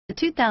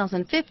The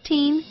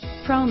 2015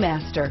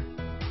 ProMaster.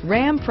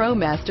 RAM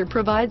ProMaster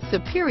provides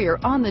superior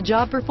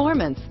on-the-job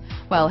performance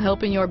while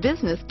helping your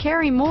business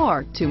carry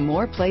more to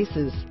more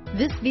places.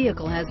 This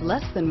vehicle has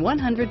less than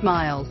 100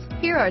 miles.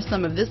 Here are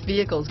some of this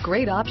vehicle's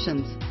great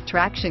options: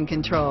 traction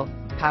control,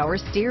 power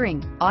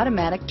steering,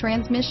 automatic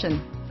transmission,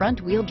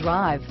 front-wheel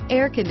drive,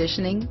 air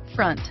conditioning,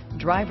 front,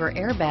 driver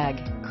airbag,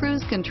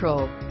 cruise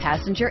control,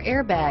 passenger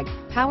airbag,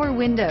 power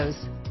windows,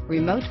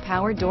 remote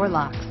power door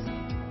locks,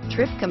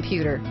 trip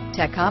computer,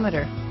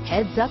 tachometer,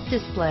 heads-up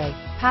display,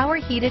 power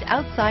heated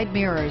outside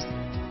mirrors,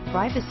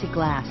 privacy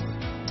glass,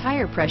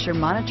 tire pressure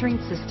monitoring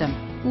system.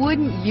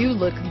 Wouldn't you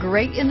look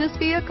great in this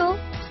vehicle?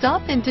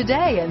 Stop in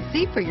today and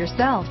see for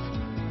yourself.